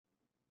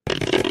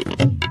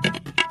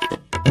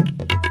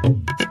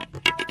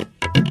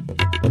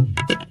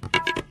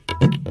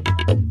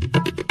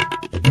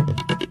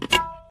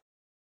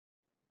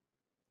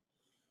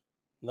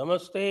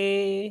नमस्ते।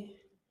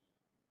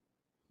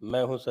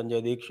 मैं हूं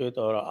संजय दीक्षित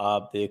और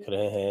आप देख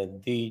रहे हैं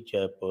दी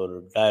जयपुर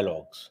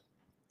डायलॉग्स।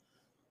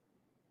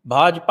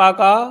 भाजपा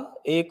का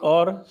एक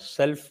और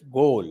सेल्फ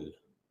गोल।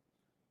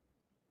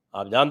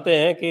 आप जानते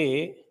हैं कि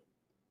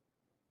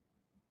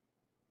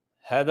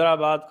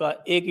हैदराबाद का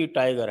एक ही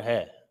टाइगर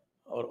है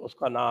और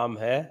उसका नाम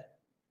है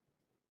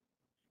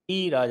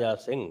टी राजा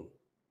सिंह,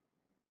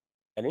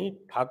 यानी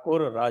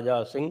ठाकुर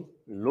राजा सिंह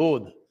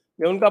लोध।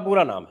 ये उनका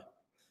पूरा नाम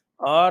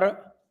है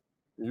और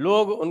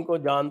लोग उनको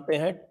जानते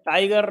हैं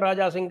टाइगर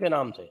राजा सिंह के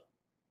नाम से।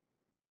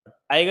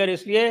 टाइगर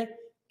इसलिए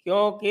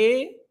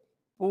क्योंकि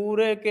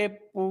पूरे के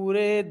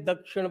पूरे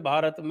दक्षिण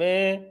भारत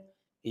में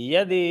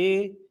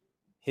यदि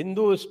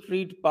हिंदू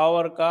स्ट्रीट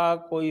पावर का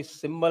कोई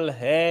सिंबल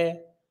है,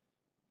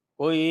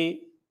 कोई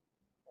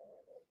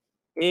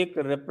एक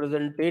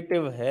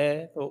रिप्रेजेंटेटिव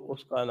है, तो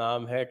उसका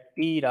नाम है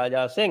टी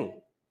राजा सिंह।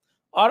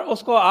 और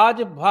उसको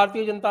आज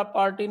भारतीय जनता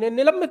पार्टी ने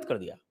निलंबित कर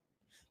दिया।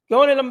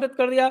 क्यों निलंबित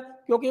कर दिया?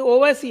 क्योंकि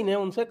ओवैसी ने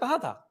उनसे कहा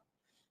था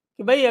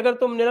कि भाई अगर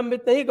तुम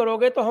निलंबित नहीं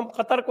करोगे तो हम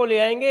कतर को ले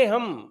आएंगे,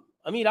 हम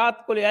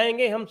अमीरात को ले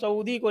आएंगे, हम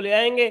सऊदी को ले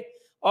आएंगे,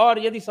 और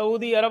यदि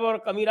सऊदी अरब और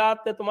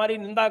अमीरात ने तुम्हारी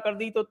निंदा कर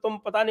दी तो तुम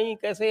पता नहीं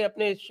कैसे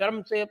अपने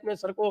शर्म से अपने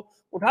सर को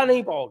उठा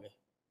नहीं पाओगे।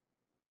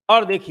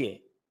 और देखिए,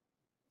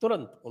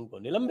 तुरंत उनको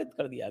निलंबित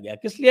कर दिया गया।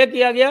 किस लिए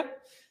किया गया?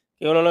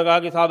 कि उन्होंने कहा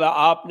कि साहब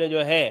आपने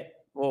जो है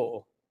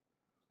वो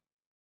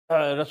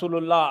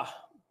रसूलुल्लाह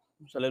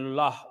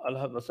सल्लल्लाहु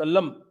अलैहि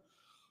वसल्लम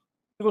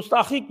की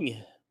गुस्ताखी की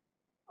है।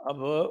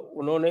 अब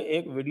उन्होंने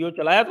एक वीडियो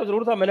चलाया तो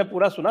जरूर था, मैंने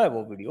पूरा सुना है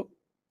वो वीडियो,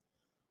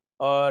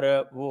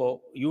 और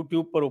वो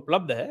यूट्यूब पर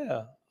उपलब्ध है,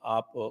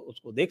 आप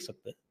उसको देख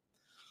सकते हैं।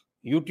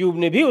 यूट्यूब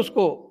ने भी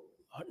उसको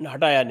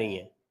हटाया नहीं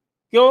है।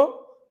 क्यों?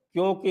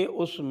 क्योंकि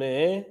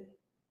उसमें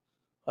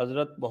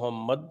हजरत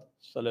मोहम्मद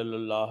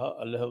सल्लल्लाहु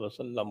अलैहि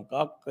वसल्लम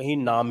का कहीं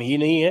नाम ही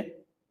नहीं है।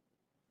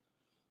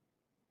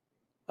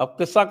 अब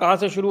किस्सा कहाँ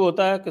से शुरू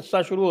होता है?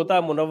 किस्सा शुरू होता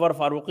है मुनव्वर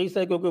फारूकी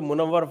से, क्योंकि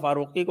मुनव्वर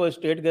फारूकी को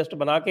स्टेट गेस्ट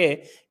बना के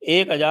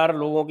 1000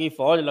 लोगों की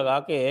फौज लगा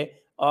के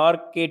और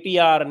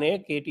केटीआर ने,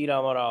 केटी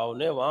रामाराव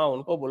ने वहाँ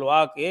उनको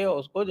बुलवा के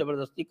उसको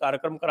जबरदस्ती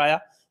कार्यक्रम कराया।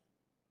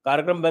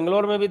 कार्यक्रम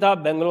बेंगलोर में भी था,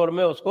 बेंगलोर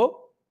में उसको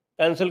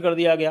कैंसिल कर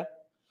दिया गया।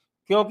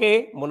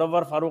 क्योंकि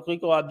मुनव्वर फारूकी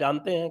को आप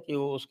जानते हैं कि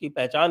वो उसकी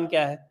पहचान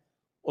क्या है।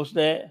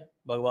 उसने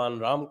भगवान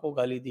राम को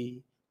गाली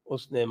दी,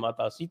 उसने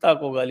माता सीता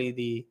को गाली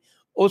दी,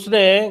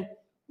 उसने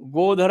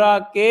गोधरा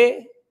के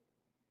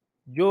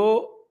जो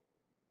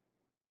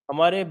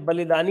हमारे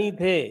बलिदानी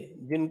थे,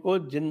 जिनको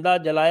जिंदा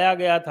जलाया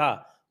गया था,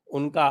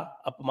 उनका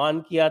अपमान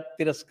किया,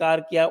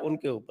 तिरस्कार किया,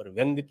 उनके ऊपर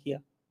व्यंग किया।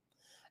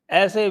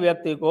 ऐसे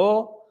व्यक्ति को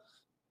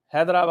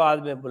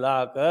हैदराबाद में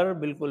बुलाकर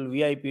बिल्कुल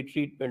वीआईपी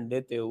ट्रीटमेंट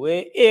देते हुए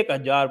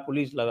 1000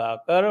 पुलिस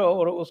लगाकर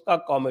और उसका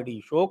कॉमेडी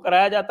शो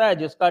कराया जाता है,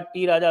 जिसका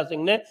टी राजा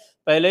सिंह ने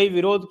पहले ही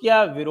विरोध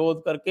किया।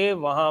 विरोध करके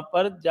वहां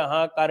पर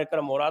जहां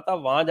कार्यक्रम हो रहा था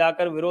वहां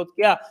जाकर विरोध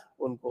किया,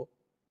 उनको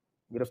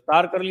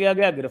गिरफ्तार कर लिया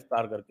गया,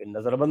 गिरफ्तार करके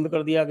नजरबंद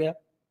कर दिया गया।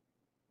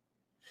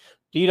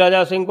 टी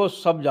राजा सिंह को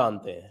सब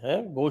जानते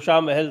हैं। गोशा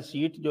महल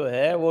सीट जो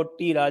है वो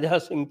टी राजा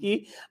सिंह की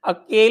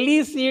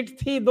अकेली सीट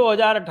थी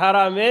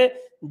 2018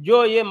 में,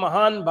 जो ये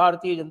महान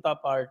भारतीय जनता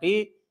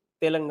पार्टी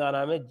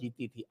तेलंगाना में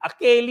जीती थी,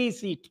 अकेली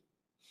सीट।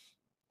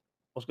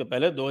 उसके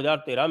पहले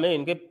 2013 में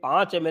इनके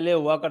 5 एमएलए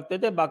हुआ करते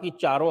थे, बाकी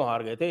चारों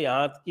हार गए थे।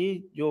 यहाँ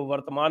की जो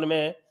वर्तमान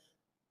में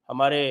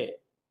हमारे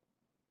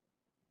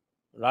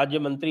राज्य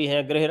मंत्री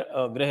हैं,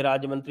 गृह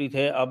राज्य मंत्री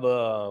थे, अब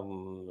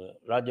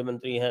राज्य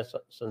मंत्री हैं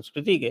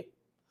संस्कृति के,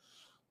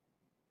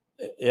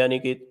 यानी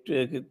कि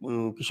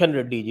किशन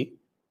रेड्डी जी,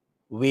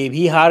 वे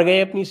भी हार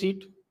गए अपनी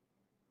सीट।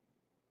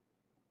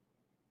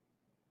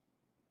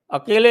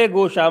 अकेले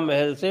गोशा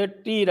महल से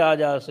टी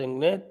राजा सिंह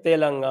ने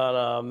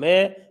तेलंगाना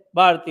में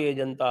भारतीय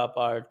जनता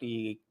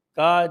पार्टी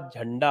का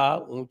झंडा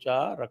ऊंचा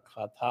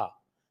रखा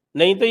था,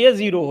 नहीं तो ये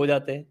जीरो हो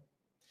जाते।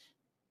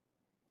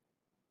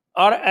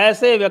 और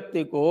ऐसे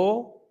व्यक्ति को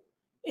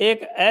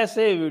एक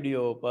ऐसे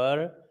वीडियो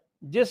पर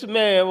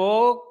जिसमें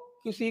वो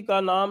किसी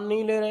का नाम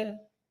नहीं ले रहे,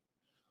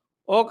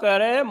 वो कह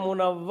रहे हैं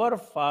मुनव्वर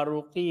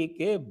फारूकी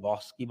के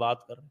बॉस की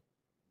बात कर रहे हैं।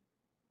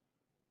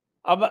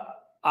 अब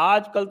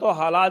आजकल तो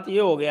हालात ये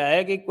हो गया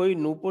है कि कोई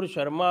नुपुर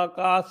शर्मा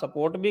का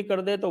सपोर्ट भी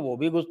कर दे तो वो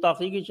भी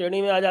गुस्ताखी की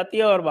श्रेणी में आ जाती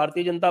है। और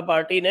भारतीय जनता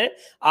पार्टी ने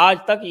आज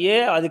तक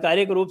ये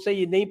आधिकारिक रूप से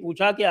ये नहीं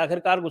पूछा कि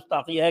आखिरकार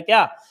गुस्ताखी है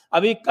क्या।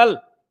 अभी कल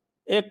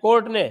एक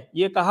कोर्ट ने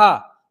ये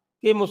कहा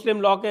कि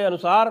मुस्लिम लॉ के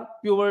अनुसार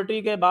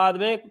प्यूबर्टी के बाद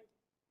में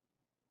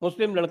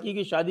मुस्लिम लड़की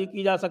की शादी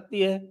की जा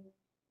सकती है।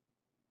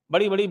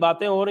 बड़ी बड़ी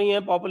बातें हो रही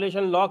हैं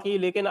पॉपुलेशन लॉ की,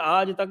 लेकिन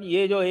आज तक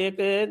ये जो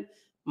एक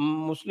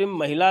मुस्लिम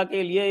महिला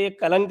के लिए एक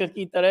कलंक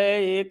की तरह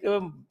एक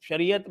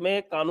शरीयत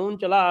में कानून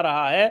चला आ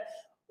रहा है,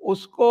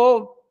 उसको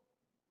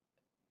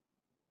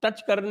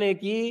टच करने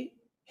की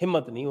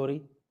हिम्मत नहीं हो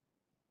रही।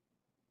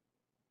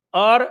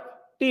 और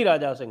टी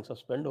राजा सिंह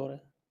सस्पेंड हो रहे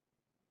हैं।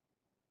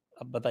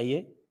 अब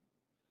बताइए,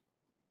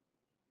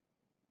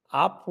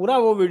 आप पूरा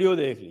वो वीडियो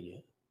देख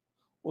लीजिए,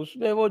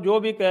 उसमें वो जो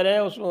भी कह रहे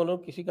हैं उसमें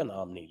उन्होंने किसी का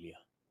नाम नहीं लिया।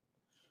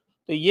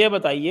 तो ये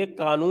बताइए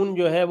कानून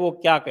जो है वो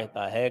क्या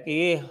कहता है कि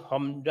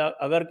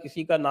अगर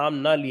किसी का नाम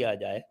ना लिया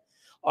जाए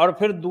और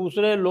फिर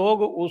दूसरे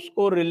लोग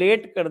उसको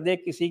रिलेट कर दे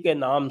किसी के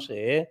नाम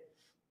से,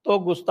 तो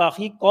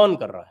गुस्ताखी कौन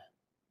कर रहा है?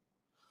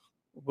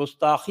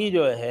 गुस्ताखी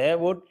जो है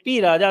वो टी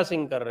राजा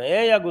सिंह कर रहे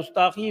हैं, या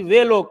गुस्ताखी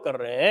वे लोग कर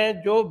रहे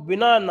हैं जो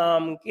बिना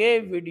नाम के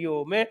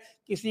वीडियो में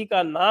किसी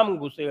का नाम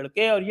घुसेड़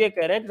के और ये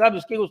कह रहे हैं कि साहब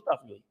इसकी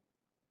गुस्ताखी हुई।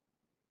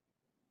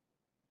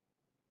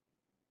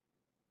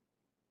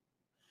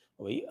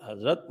 वही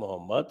हजरत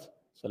मोहम्मद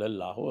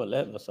सल्लल्लाहु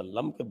अलैहि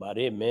वसल्लम के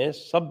बारे में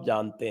सब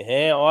जानते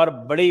हैं, और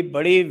बड़ी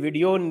बड़ी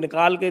वीडियो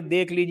निकाल के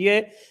देख लीजिए,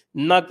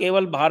 न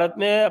केवल भारत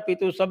में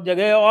अपितु सब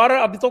जगह। और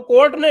अभी तो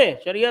कोर्ट ने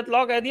शरीयत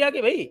लॉ कह दिया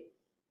कि भाई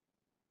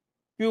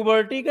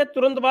प्यूबर्टी के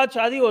तुरंत बाद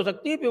शादी हो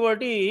सकती है।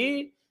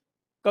 प्यूबर्टी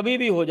कभी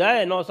भी हो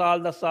जाए, 9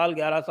 साल, 10 साल,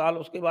 11 साल,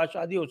 उसके बाद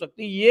शादी हो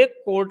सकती है। ये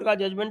कोर्ट का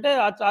जजमेंट है।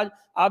 आज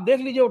आप देख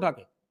लीजिए उठा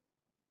के,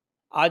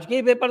 आज के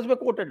ही पेपर्स में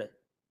कोटेड है।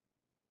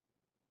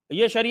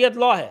 ये शरीयत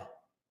लॉ है।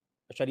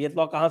 शरीयत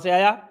लॉ कहाँ से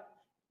आया?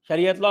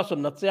 शरीयत लॉ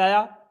सुन्नत से आया।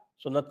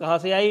 सुन्नत कहाँ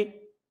से आई?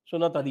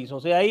 सुन्नत हदीसों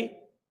से आई।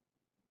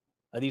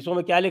 हदीसों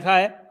में क्या लिखा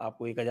है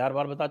आपको 1000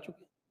 बार बता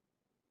चुके।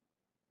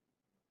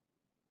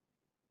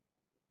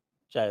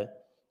 चाहे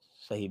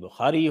सही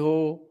बुखारी हो,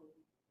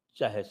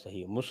 चाहे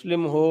सही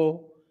मुस्लिम हो,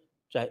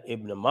 चाहे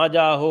इब्न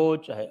माजा हो,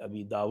 चाहे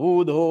अबी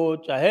दाऊद हो,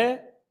 चाहे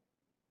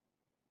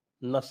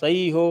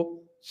नसई हो,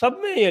 सब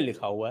में ये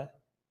लिखा हुआ है।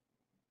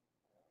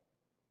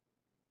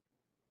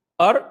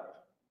 और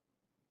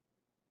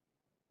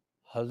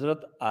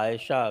हजरत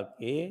आयशा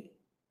के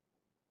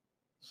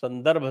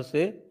संदर्भ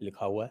से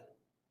लिखा हुआ है।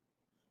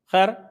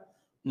 खैर,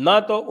 ना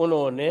तो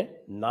उन्होंने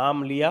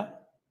नाम लिया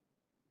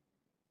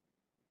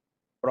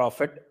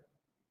प्रॉफिट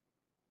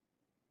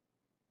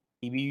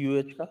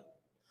ईबीयूएच का,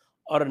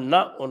 और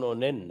ना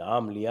उन्होंने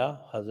नाम लिया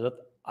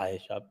हजरत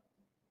आयशा।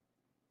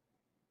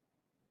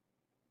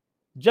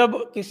 जब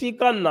किसी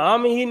का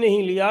नाम ही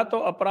नहीं लिया तो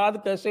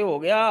अपराध कैसे हो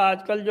गया?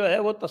 आजकल जो है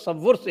वो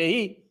तसव्वुर से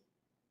ही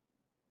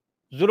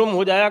जुर्म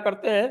हो जाया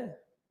करते हैं।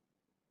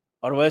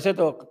 और वैसे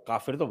तो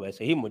काफिर तो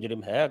वैसे ही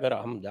मुजरिम है। अगर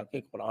हम जाके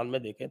कुरान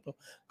में देखें तो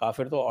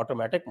काफिर तो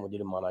ऑटोमेटिक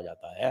मुजरिम माना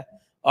जाता है।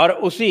 और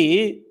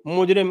उसी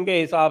मुजरिम के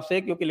हिसाब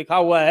से, क्योंकि लिखा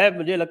हुआ है,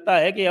 मुझे लगता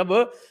है कि अब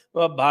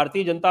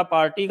भारतीय जनता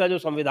पार्टी का जो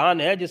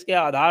संविधान है जिसके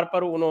आधार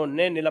पर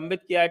उन्होंने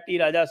निलंबित किया है टी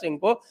राजा सिंह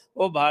को,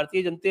 वो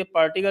भारतीय जनता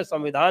पार्टी का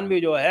संविधान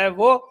भी जो है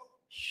वो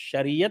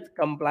शरीयत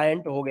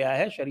कंप्लायंट हो गया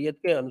है, शरीयत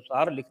के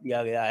अनुसार लिख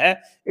दिया गया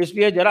है।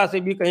 इसलिए जरा से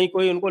भी कहीं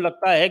कोई उनको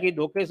लगता है कि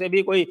धोखे से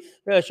भी कोई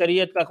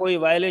शरीयत का कोई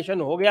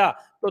वायलेशन हो गया,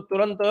 तो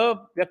तुरंत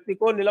व्यक्ति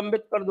को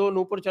निलंबित कर दो।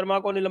 नूपुर शर्मा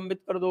को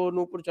निलंबित कर दो।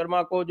 नूपुर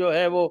शर्मा को जो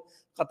है वो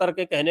कतर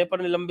के कहने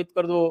पर निलंबित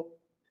कर दो,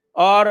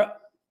 और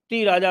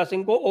टी राजा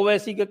सिंह को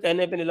ओवैसी के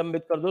कहने पर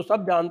निलंबित कर दो।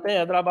 सब जानते हैं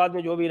हैदराबाद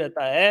में जो भी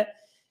रहता है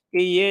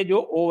कि ये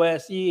जो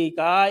ओवैसी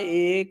का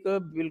एक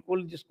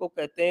बिल्कुल जिसको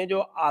कहते हैं जो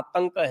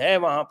आतंक है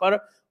वहां पर,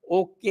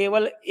 वो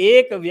केवल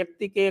एक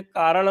व्यक्ति के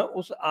कारण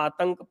उस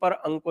आतंक पर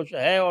अंकुश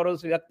है, और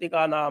उस व्यक्ति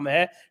का नाम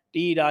है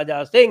टी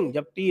राजा सिंह।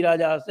 जब टी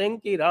राजा सिंह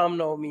की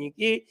रामनवमी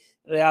की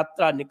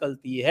यात्रा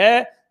निकलती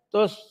है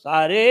तो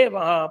सारे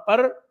वहां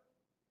पर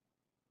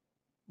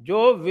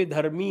जो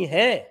विधर्मी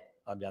हैं,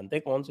 आप जानते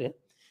हैं कौन से हैं,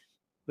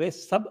 वे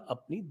सब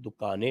अपनी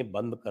दुकानें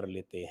बंद कर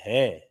लेते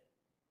हैं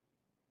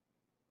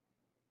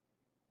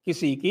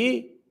किसी की।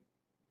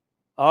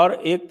 और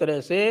एक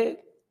तरह से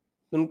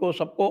उनको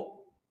सबको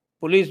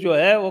पुलिस जो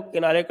है वो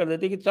किनारे कर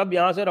देती कि सब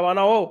यहां से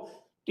रवाना हो,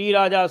 टी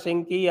राजा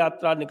सिंह की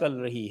यात्रा निकल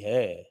रही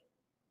है।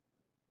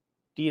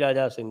 टी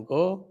राजा सिंह को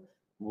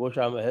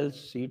गोशा महल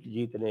सीट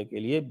जीतने के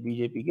लिए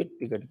बीजेपी के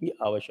टिकट की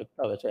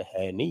आवश्यकता वैसे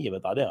है नहीं, ये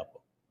बता दें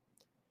आपको।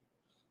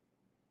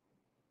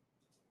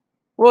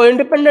 वो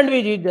इंडिपेंडेंट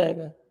भी जीत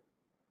जाएगा।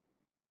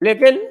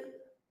 लेकिन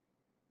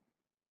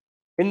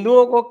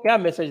हिंदुओं को क्या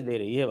मैसेज दे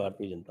रही है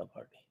भारतीय जनता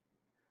पार्टी?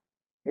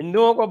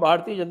 हिंदुओं को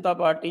भारतीय जनता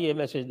पार्टी ये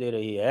मैसेज दे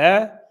रही है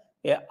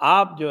कि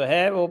आप जो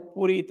है वो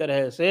पूरी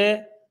तरह से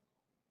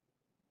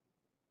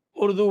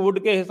उर्दू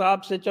वुड के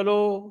हिसाब से चलो,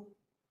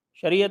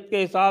 शरीयत के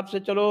हिसाब से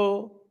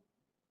चलो।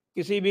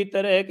 किसी भी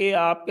तरह के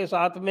आपके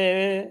साथ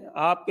में,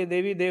 आपके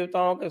देवी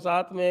देवताओं के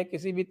साथ में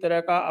किसी भी तरह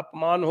का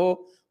अपमान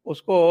हो,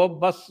 उसको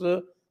बस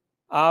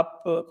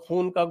आप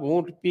खून का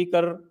घूंट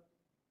पीकर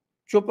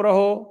चुप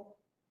रहो,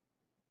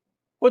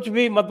 कुछ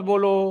भी मत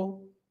बोलो,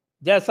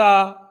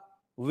 जैसा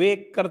वे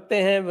करते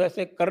हैं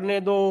वैसे करने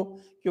दो।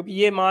 क्योंकि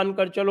ये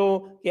मानकर चलो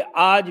कि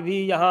आज भी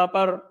यहाँ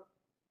पर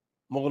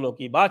मुगलों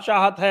की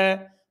बादशाहत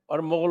है,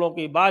 और मुगलों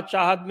की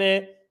बादशाहत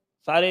में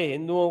सारे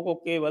हिंदुओं को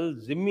केवल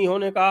जिम्मी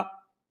होने का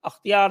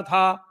अख्तियार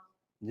था,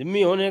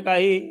 जिम्मी होने का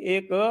ही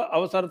एक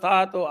अवसर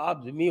था, तो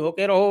आप जिम्मी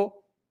होके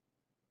रहो।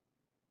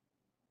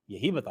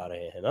 यही बता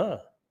रहे हैं ना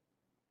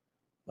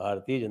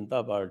भारतीय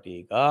जनता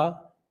पार्टी का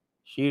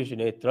शीर्ष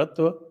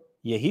नेतृत्व,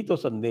 यही तो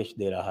संदेश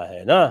दे रहा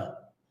है ना।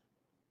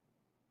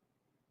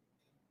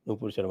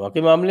 नुपुर शर्मा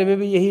के मामले में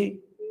भी यही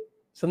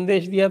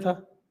संदेश दिया था,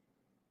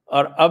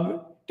 और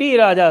अब टी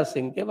राजा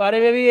सिंह के बारे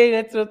में भी यही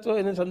नेतृत्व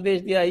ने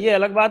संदेश दिया। ये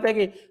अलग बात है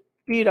कि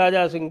टी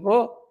राजा सिंह को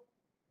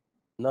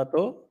न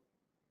तो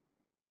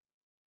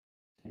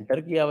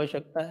सेंटर की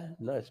आवश्यकता है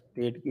न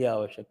स्टेट की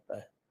आवश्यकता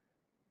है।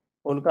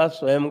 उनका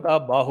स्वयं का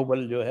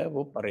बाहुबल जो है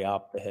वो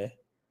पर्याप्त है।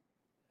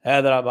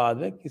 हैदराबाद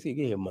में किसी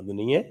की हिम्मत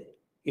नहीं है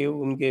कि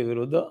उनके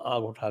विरुद्ध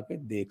आंख उठा के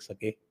देख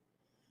सके।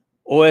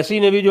 ओवैसी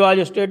ने भी जो आज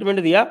स्टेटमेंट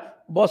दिया,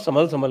 बहुत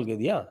संभल संभल के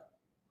दिया।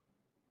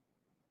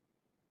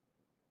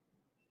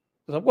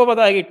 तो सबको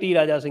पता है कि टी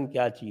राजा सिंह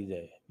क्या चीज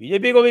है।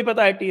 बीजेपी को भी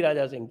पता है टी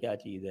राजा सिंह क्या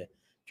चीज है।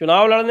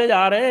 चुनाव लड़ने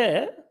जा रहे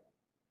हैं,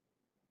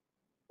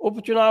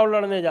 उपचुनाव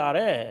लड़ने जा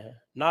रहे हैं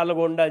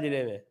नालगोंडा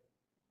जिले में,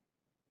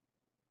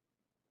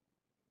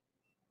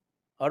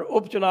 और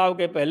उपचुनाव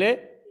के पहले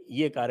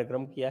ये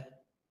कार्यक्रम किया है।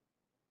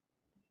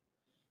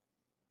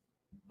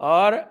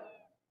 और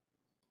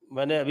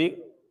मैंने अभी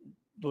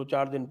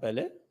 2-4 दिन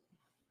पहले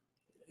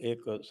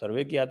एक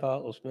सर्वे किया था,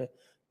 उसमें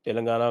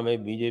तेलंगाना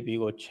में बीजेपी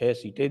को 6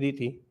 सीटें दी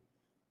थी,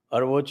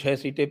 और वो 6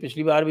 सीटें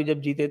पिछली बार भी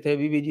जब जीते थे,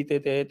 अभी भी जीते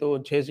थे। तो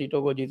उन 6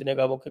 सीटों को जीतने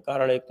का मुख्य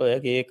कारण एक तो है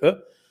कि एक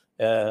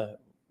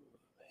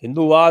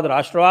हिंदूवाद,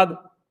 राष्ट्रवाद,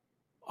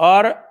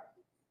 और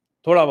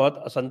थोड़ा बहुत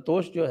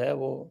असंतोष जो है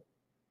वो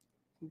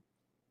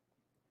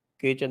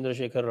के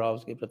चंद्रशेखर राव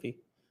के प्रति,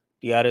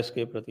 टीआरएस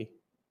के प्रति।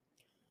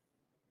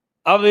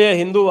 अब ये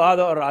हिंदूवाद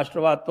और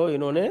राष्ट्रवाद तो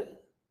इन्होंने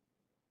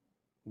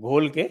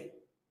घोल के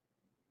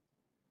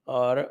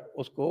और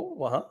उसको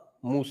वहां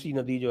मूसी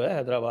नदी जो है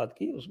हैदराबाद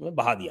की, उसमें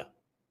बहा दिया।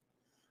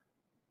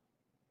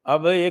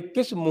 अब ये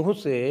किस मुंह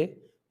से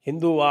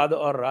हिंदूवाद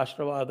और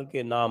राष्ट्रवाद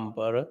के नाम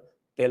पर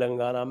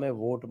तेलंगाना में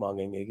वोट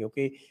मांगेंगे?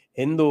 क्योंकि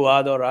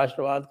हिंदूवाद और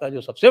राष्ट्रवाद का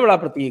जो सबसे बड़ा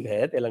प्रतीक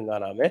है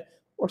तेलंगाना में,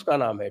 उसका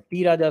नाम है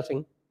टी राजा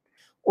सिंह।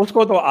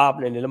 उसको तो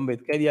आपने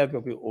निलंबित कह दिया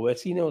क्योंकि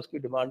ओवैसी ने उसकी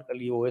डिमांड कर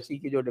ली। ओवैसी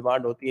की जो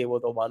डिमांड होती है वो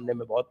तो मानने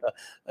में बहुत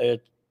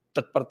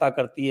तत्परता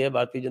करती है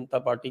भारतीय जनता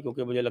पार्टी,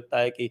 क्योंकि मुझे लगता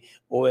है कि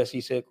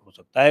ओवैसी से हो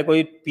सकता है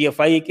कोई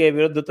पीएफआई के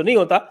विरुद्ध तो नहीं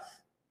होता।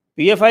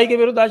 पीएफआई के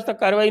विरुद्ध आज तक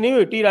कार्रवाई नहीं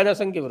हुई। टी राजा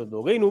सिंह के विरुद्ध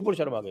हो गई, नूपुर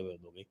शर्मा के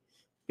विरुद्ध हो गई।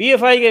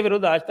 पीएफआई के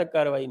विरुद्ध आज तक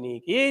कार्रवाई नहीं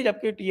की,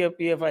 जबकि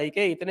पीएफआई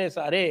के इतने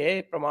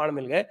सारे प्रमाण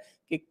मिल गए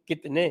कि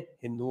कितने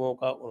हिंदुओं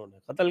का उन्होंने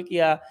कत्ल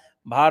किया।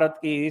 भारत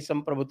की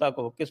संप्रभुता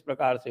को किस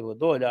प्रकार से वो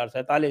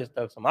 2047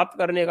 तक समाप्त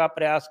करने का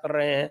प्रयास कर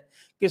रहे हैं,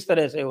 किस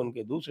तरह से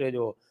उनके दूसरे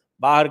जो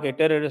बाहर के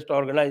टेररिस्ट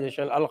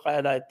ऑर्गेनाइजेशन अल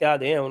कायदा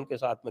इत्यादि हैं उनके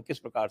साथ में किस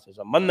प्रकार से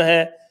संबंध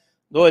है।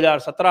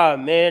 2017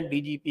 में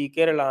डीजीपी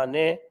केरला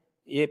ने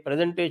ये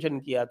प्रेजेंटेशन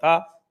किया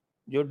था,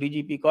 जो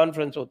डीजीपी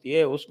कॉन्फ्रेंस होती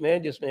है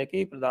उसमें, जिसमें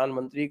कि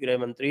प्रधानमंत्री, गृह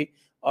मंत्री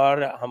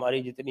और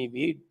हमारी जितनी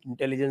भी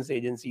इंटेलिजेंस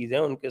एजेंसीज हैं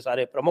उनके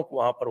सारे प्रमुख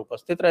वहां पर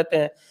उपस्थित रहते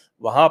हैं।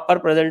 वहां पर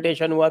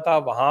प्रेजेंटेशन हुआ था।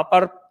 वहां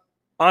पर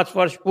 5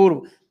 वर्ष पूर्व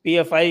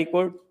पीएफआई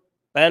को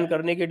बैन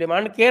करने की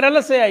डिमांड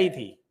केरल से आई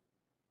थी।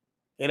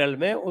 केरल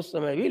में उस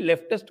समय भी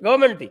लेफ्टिस्ट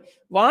गवर्नमेंट थी,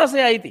 वहां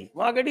से आई थी,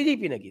 वहां के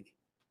डीजीपी ने की थी।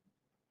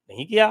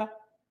 नहीं किया,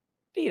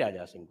 टी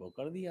राजा सिंह को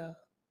कर दिया,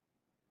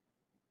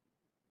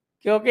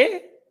 क्योंकि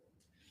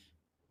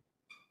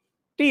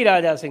टी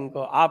राजा सिंह को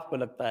आपको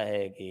लगता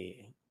है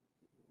कि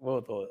वो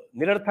तो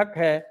निरर्थक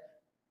है,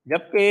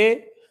 जबकि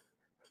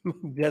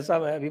जैसा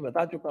मैं अभी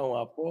बता चुका हूं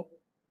आपको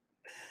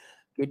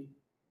कि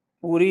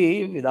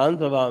पूरी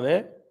विधानसभा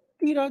में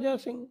टी राजा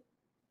सिंह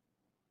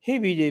ही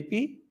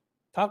बीजेपी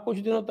था कुछ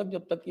दिनों तक,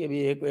 जब तक कि अभी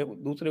एक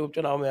दूसरे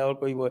उपचुनाव में और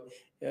कोई वो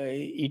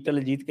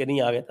ईटल जीत के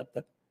नहीं आ गए तब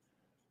तक।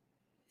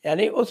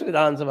 यानी उस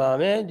विधानसभा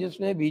में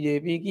जिसमें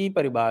बीजेपी की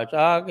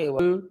परिभाषा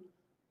केवल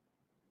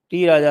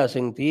टी राजा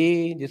सिंह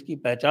थी, जिसकी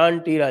पहचान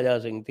टी राजा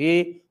सिंह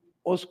थी,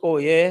 उसको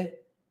ये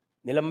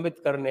निलंबित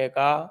करने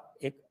का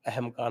एक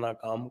अहमकाना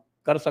काम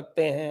कर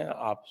सकते हैं।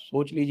 आप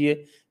सोच लीजिए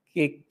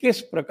कि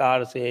किस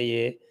प्रकार से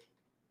ये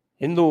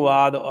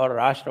हिंदूवाद और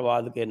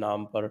राष्ट्रवाद के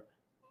नाम पर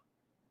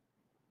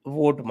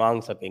वोट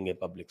मांग सकेंगे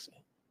पब्लिक से।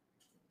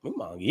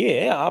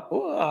 मांगिए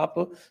आप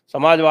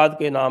समाजवाद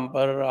के नाम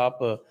पर, आप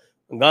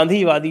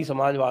गांधीवादी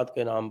समाजवाद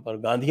के नाम पर,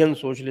 गांधीयन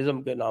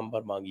सोशलिज्म के नाम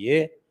पर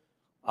मांगिए,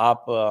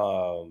 आप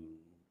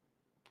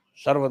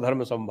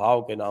सर्वधर्म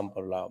समभाव के नाम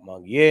पर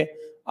मांगिए,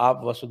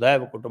 आप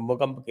वसुधैव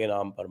कुटुंबकम के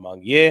नाम पर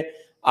मांगिए,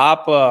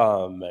 आप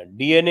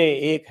डीएनए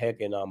एक है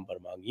के नाम पर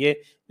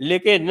मांगिए।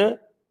 लेकिन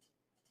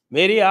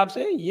मेरी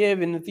आपसे ये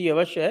विनती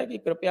अवश्य है कि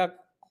कृपया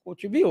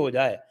कुछ भी हो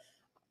जाए,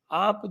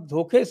 आप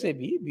धोखे से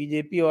भी,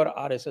 बीजेपी और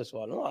आरएसएस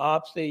वालों,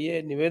 आपसे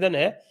ये निवेदन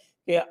है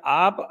कि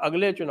आप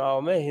अगले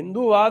चुनाव में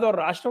हिंदूवाद और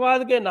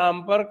राष्ट्रवाद के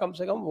नाम पर कम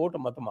से कम वोट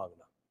मत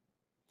मांगना।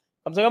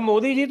 कम से कम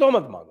मोदी जी तो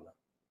मत मांगना,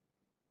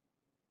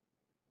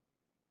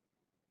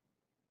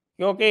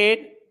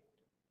 क्योंकि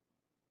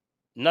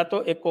न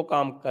तो एक को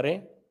काम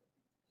करें,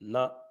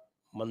 न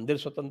मंदिर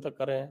स्वतंत्र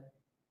करें,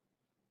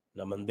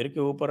 न मंदिर के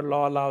ऊपर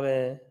लॉ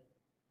लावें।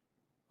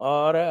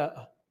 और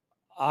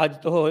आज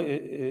तो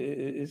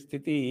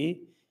स्थिति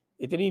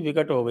इतनी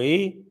विकट हो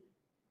गई,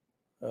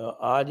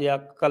 आज या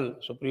कल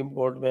सुप्रीम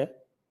कोर्ट में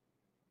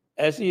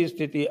ऐसी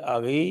स्थिति आ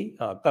गई,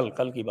 हाँ कल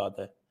कल की बात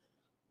है,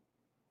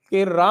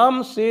 कि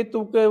राम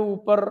सेतु के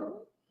ऊपर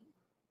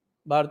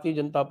भारतीय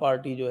जनता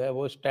पार्टी जो है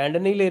वो स्टैंड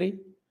नहीं ले रही।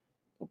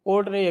 तो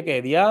कोर्ट ने ये कह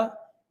दिया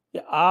कि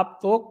आप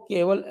तो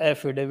केवल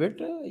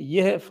एफिडेविट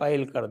यह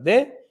फाइल कर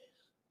दें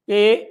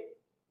कि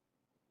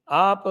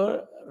आप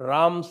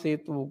राम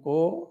सेतु को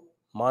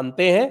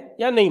मानते हैं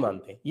या नहीं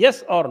मानते?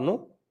 यस और नो?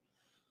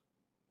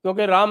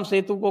 क्योंकि राम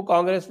सेतु को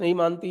कांग्रेस नहीं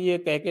मानती ये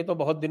कह के तो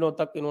बहुत दिनों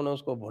तक इन्होंने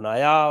उसको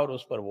भुनाया और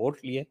उस पर वोट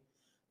लिए।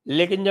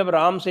 लेकिन जब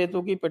राम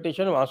सेतु की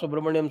पिटीशन वहाँ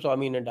सुब्रमण्यम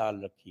स्वामी ने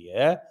डाल रखी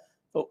है,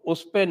 तो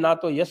उस पे ना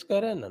तो यस कह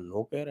रहे हैं, ना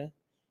नो कह रहे हैं।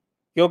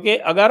 क्योंकि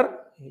अगर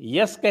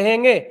यस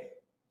कहेंगे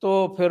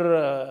तो फिर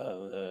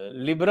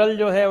लिबरल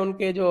जो है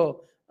उनके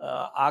जो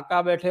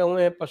आका बैठे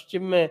हुए हैं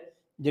पश्चिम में,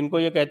 जिनको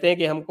ये कहते हैं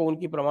कि हमको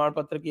उनकी प्रमाण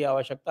पत्र की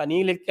आवश्यकता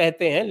नहीं, लेकिन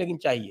कहते हैं लेकिन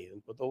चाहिए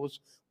उनको, तो उस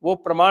वो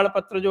प्रमाण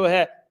पत्र जो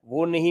है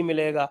वो नहीं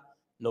मिलेगा।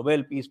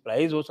 नोबेल पीस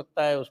प्राइज हो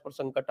सकता है उस पर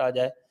संकट आ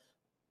जाए,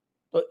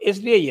 तो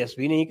इसलिए यस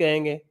भी नहीं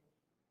कहेंगे।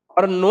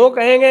 और नो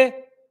कहेंगे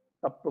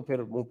तब तो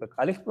फिर मुंह पे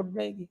खालिश पड़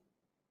जाएगी।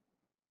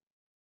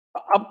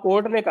 अब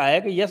कोर्ट ने कहा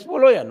है कि यस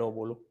बोलो या नो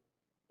बोलो,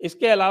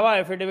 इसके अलावा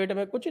एफिडेविट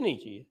में कुछ नहीं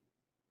चाहिए,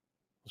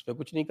 उस पे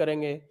कुछ नहीं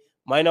करेंगे।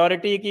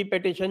 माइनॉरिटी की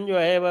पिटीशन जो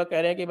है वह कह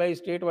रहे हैं कि भाई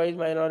स्टेट वाइज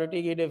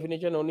माइनॉरिटी की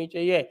डेफिनेशन होनी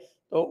चाहिए,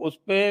 तो उस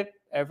पे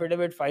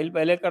एफिडेविट फाइल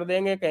पहले कर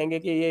देंगे, कहेंगे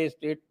कि ये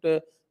स्टेट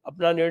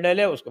अपना निर्णय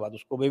ले, उसके बाद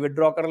उसको भी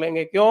विथड्रॉ कर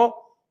लेंगे। क्यों?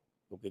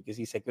 क्योंकि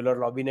किसी सेक्युलर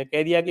लॉबी ने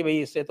कह दिया कि भाई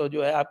इससे तो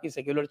जो है आपकी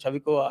सेक्युलर छवि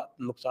को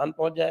नुकसान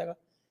पहुंच जाएगा।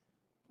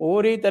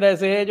 पूरी तरह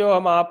से जो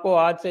हम आपको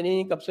आज से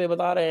नहीं कब से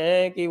बता रहे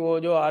हैं कि वो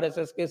जो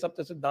आरएसएस के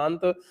सप्त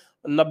सिद्धांत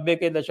 90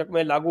 के दशक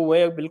में लागू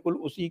हुए, बिल्कुल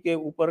उसी के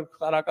ऊपर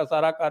सारा का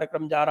सारा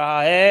कार्यक्रम जा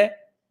रहा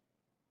है।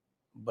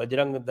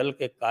 बजरंग दल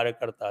के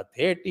कार्यकर्ता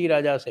थे टी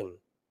राजा सिंह,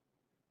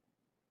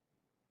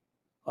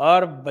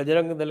 और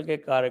बजरंग दल के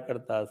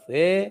कार्यकर्ता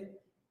से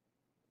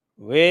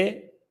वे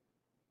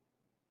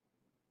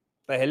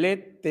पहले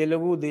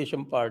तेलुगु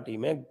देशम पार्टी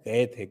में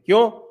गए थे।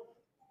 क्यों?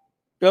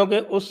 क्योंकि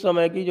उस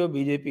समय की जो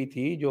बीजेपी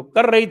थी, जो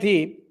कर रही थी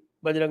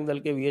बजरंग दल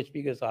के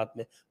वीएचपी के साथ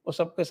में, वो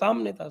सबके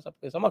सामने था,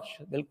 सबके समक्ष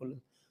बिल्कुल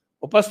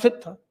उपस्थित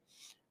था।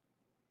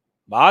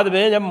 बाद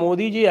में जब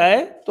मोदी जी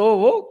आए तो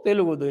वो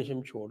तेलुगु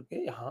देशम छोड़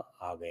के यहाँ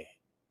आ गए,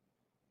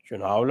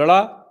 चुनाव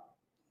लड़ा,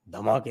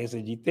 धमाके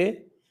से जीते,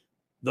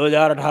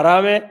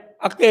 2018 में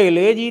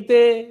अकेले जीते।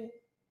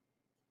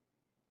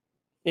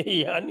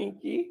 यानी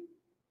कि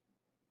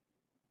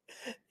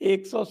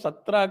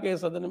 117 के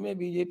सदन में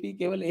बीजेपी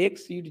केवल एक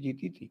सीट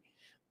जीती थी,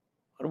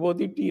 और वो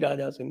थी टी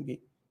राजा सिंह की।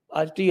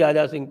 आज टी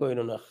राजा सिंह को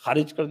इन्होंने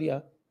खारिज कर दिया,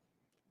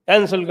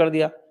 कैंसिल कर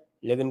दिया,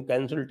 लेकिन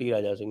कैंसिल टी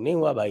राजा सिंह नहीं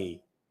हुआ भाई,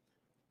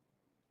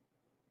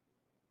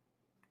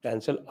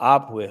 कैंसिल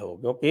आप हुए हो,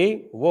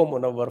 क्योंकि वो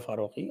मुनव्वर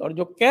फारूकी और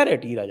जो कह रहे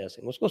टी राजा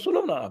सिंह उसको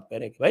सुनो ना, आप कह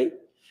रहे कि भाई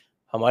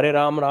हमारे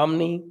राम राम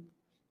नहीं,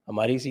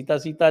 हमारी सीता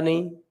सीता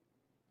नहीं,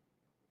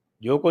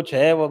 जो कुछ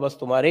है वो बस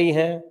तुम्हारे ही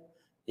हैं,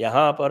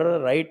 यहाँ पर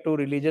राइट टू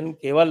रिलीजन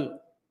केवल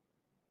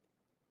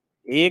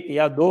एक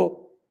या दो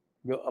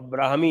जो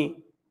अब्राहमी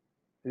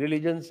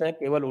रिलीजन्स हैं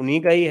केवल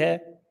उन्हीं का ही है,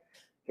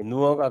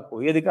 हिंदुओं का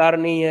कोई अधिकार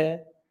नहीं है,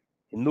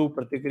 हिंदू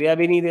प्रतिक्रिया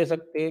भी नहीं दे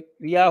सकते,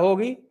 क्रिया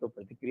होगी तो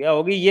प्रतिक्रिया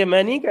होगी। ये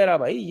मैं नहीं कह रहा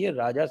भाई, ये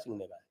राजा सिंह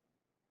ने कहा है।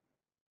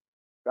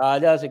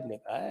 राजा सिंह ने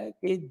कहा है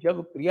कि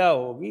जब क्रिया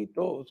होगी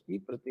तो उसकी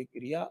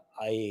प्रतिक्रिया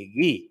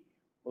आएगी,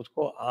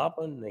 उसको आप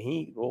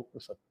नहीं रोक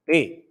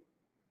सकते।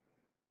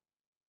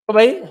 तो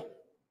भाई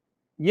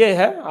ये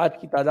है आज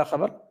की ताज़ा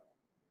खबर।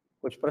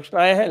 कुछ प्रश्न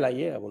आए हैं,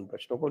 लाइए अब उन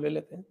प्रश्नों को ले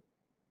लेते हैं।